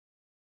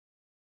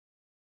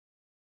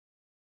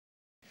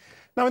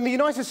Now, in the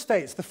United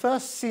States, the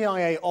first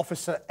CIA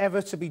officer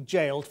ever to be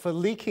jailed for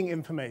leaking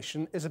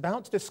information is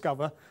about to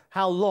discover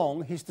how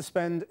long he's to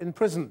spend in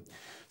prison.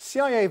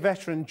 CIA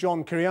veteran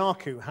John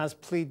Kiriakou has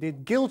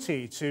pleaded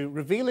guilty to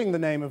revealing the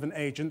name of an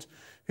agent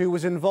who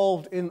was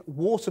involved in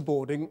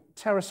waterboarding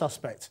terror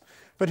suspects.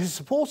 But his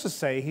supporters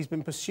say he's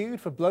been pursued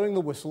for blowing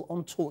the whistle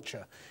on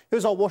torture.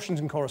 Here's our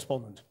Washington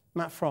correspondent,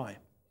 Matt Fry.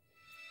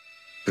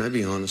 Can I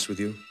be honest with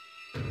you?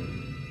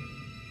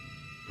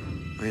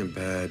 I am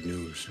bad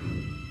news.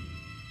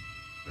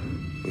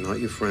 I'm not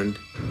your friend.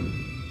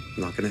 I'm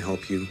not going to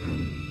help you.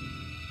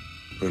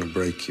 I'm going to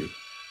break you.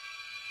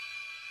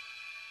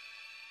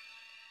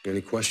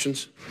 Any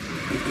questions?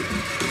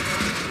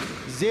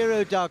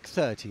 Zero Dark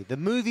 30, the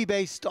movie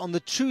based on the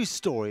true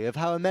story of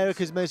how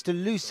America's most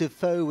elusive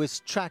foe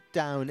was tracked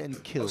down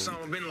and killed.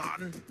 Osama bin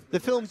Laden? The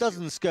film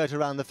doesn't skirt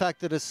around the fact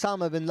that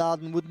Osama bin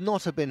Laden would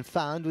not have been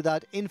found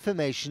without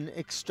information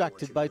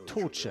extracted by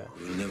torture.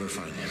 You'll never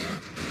find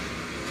him.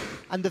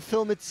 And the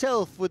film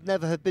itself would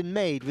never have been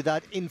made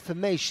without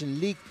information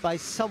leaked by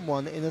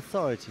someone in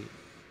authority.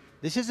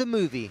 This is a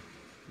movie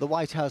the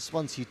White House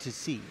wants you to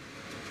see.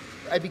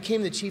 I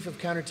became the chief of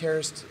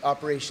counter-terrorist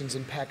operations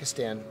in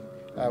Pakistan,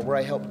 where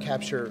I helped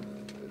capture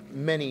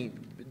many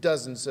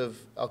dozens of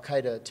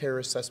al-Qaeda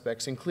terrorist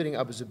suspects, including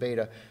Abu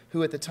Zubaydah,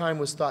 who at the time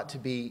was thought to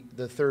be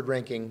the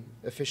third-ranking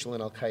official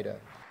in al-Qaeda.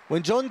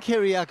 When John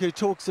Kiriakou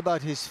talks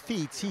about his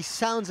feats, he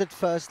sounds at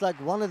first like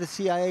one of the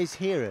CIA's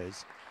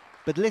heroes.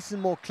 But listen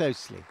more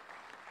closely.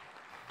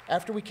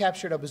 After we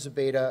captured Abu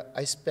Zubaydah,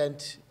 I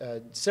spent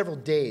several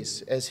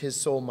days as his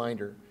sole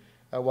minder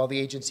while the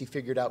agency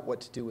figured out what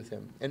to do with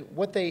him. And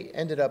what they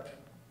ended up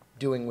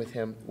doing with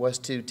him was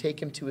to take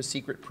him to a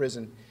secret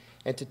prison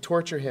and to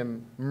torture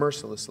him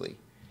mercilessly,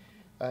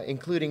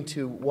 including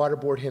to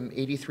waterboard him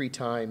 83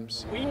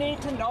 times. We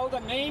need to know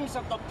the names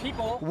of the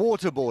people.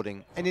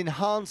 Waterboarding, an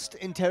enhanced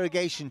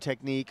interrogation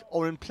technique,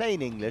 or in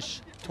plain English,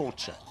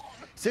 torture.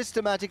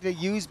 Systematically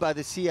used by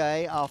the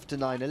CIA after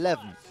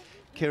 9/11.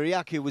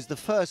 Kiriakou was the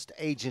first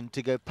agent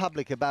to go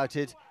public about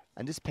it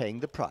and is paying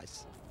the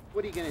price.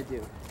 What are you going to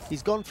do?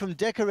 He's gone from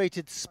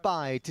decorated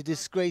spy to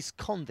disgraced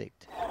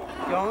convict.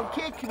 Don't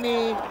kick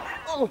me!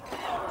 Oh.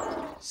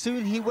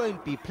 Soon he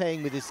won't be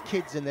playing with his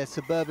kids in their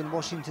suburban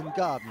Washington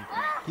garden.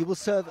 He will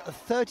serve a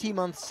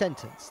 30-month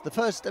sentence, the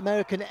first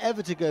American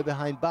ever to go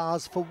behind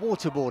bars for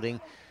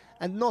waterboarding,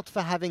 and not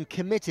for having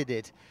committed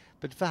it,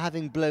 but for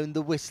having blown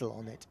the whistle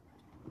on it.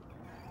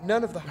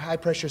 None of the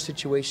high-pressure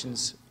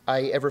situations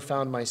I ever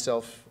found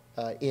myself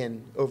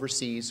in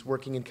overseas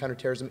working in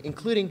counterterrorism,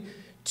 including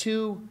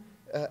two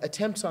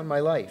attempts on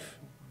my life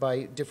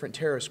by different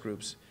terrorist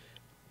groups,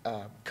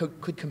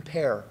 could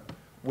compare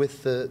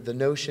with the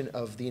notion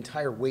of the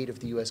entire weight of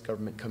the U.S.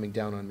 government coming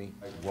down on me.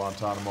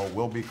 Guantanamo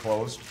will be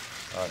closed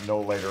no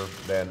later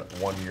than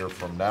 1 year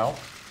from now.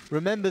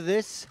 Remember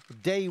this,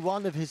 day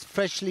one of his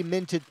freshly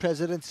minted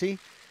presidency?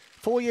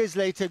 4 years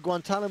later,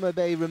 Guantanamo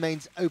Bay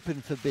remains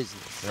open for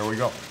business. There we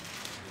go.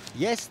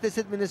 Yes, this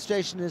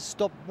administration has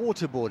stopped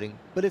waterboarding,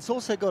 but it's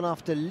also gone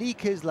after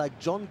leakers like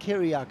John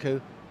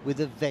Kiriakou with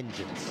a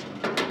vengeance.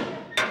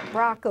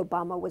 Barack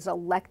Obama was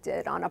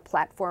elected on a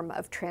platform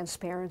of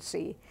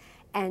transparency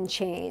and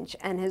change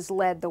and has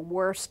led the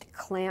worst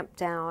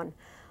clampdown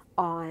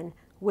on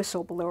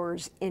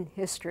whistleblowers in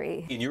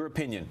history. In your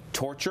opinion,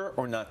 torture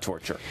or not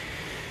torture?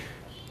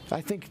 I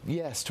think,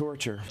 yes,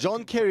 torture.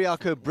 John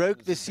Kiriakou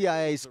broke the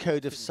CIA's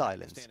code of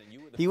silence.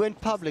 He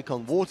went public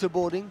on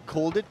waterboarding,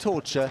 called it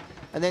torture,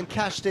 and then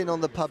cashed in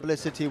on the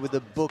publicity with a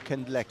book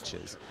and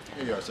lectures.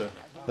 Here you are, sir.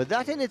 But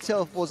that in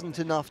itself wasn't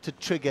enough to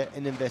trigger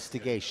an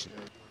investigation.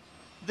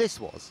 This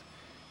was.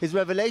 His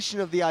revelation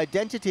of the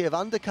identity of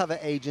undercover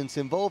agents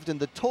involved in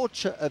the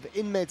torture of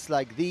inmates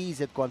like these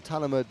at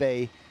Guantanamo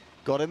Bay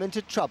got him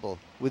into trouble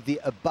with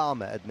the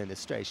Obama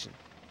administration.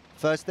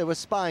 First, there were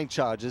spying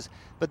charges,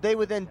 but they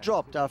were then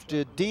dropped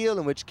after a deal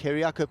in which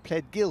Kiriakou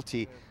pled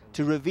guilty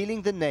to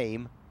revealing the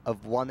name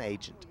of one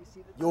agent.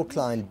 Your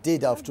client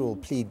did, after all,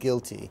 plead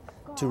guilty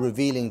to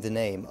revealing the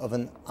name of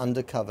an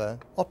undercover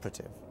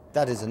operative.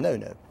 That is a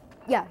no-no.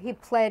 Yeah, he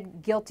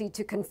pled guilty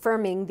to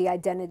confirming the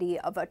identity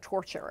of a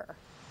torturer.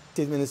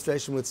 The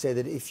administration would say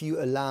that if you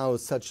allow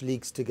such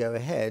leaks to go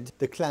ahead,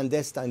 the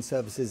clandestine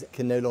services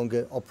can no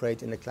longer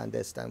operate in a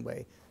clandestine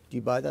way. Do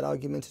you buy that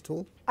argument at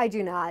all? I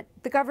do not.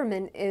 The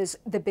government is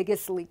the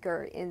biggest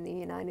leaker in the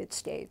United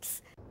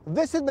States.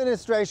 This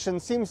administration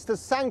seems to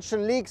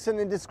sanction leaks and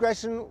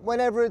indiscretion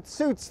whenever it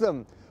suits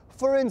them.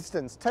 For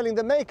instance, telling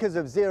the makers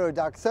of Zero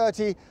Dark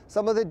 30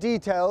 some of the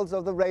details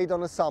of the raid on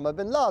Osama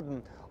bin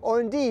Laden,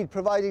 or indeed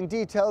providing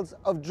details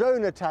of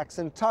drone attacks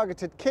and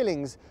targeted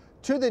killings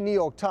to the New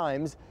York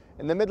Times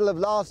in the middle of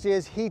last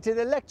year's heated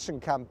election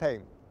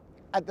campaign.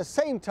 At the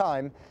same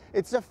time,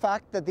 it's a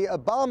fact that the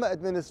Obama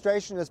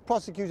administration has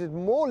prosecuted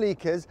more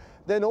leakers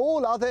than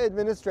all other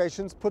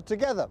administrations put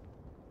together.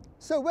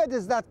 So where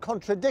does that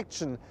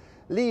contradiction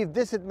leave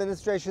this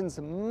administration's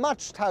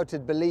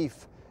much-touted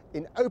belief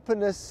in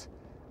openness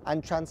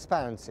and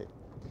transparency?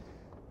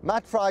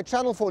 Matt Fry,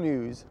 Channel 4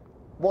 News,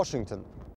 Washington.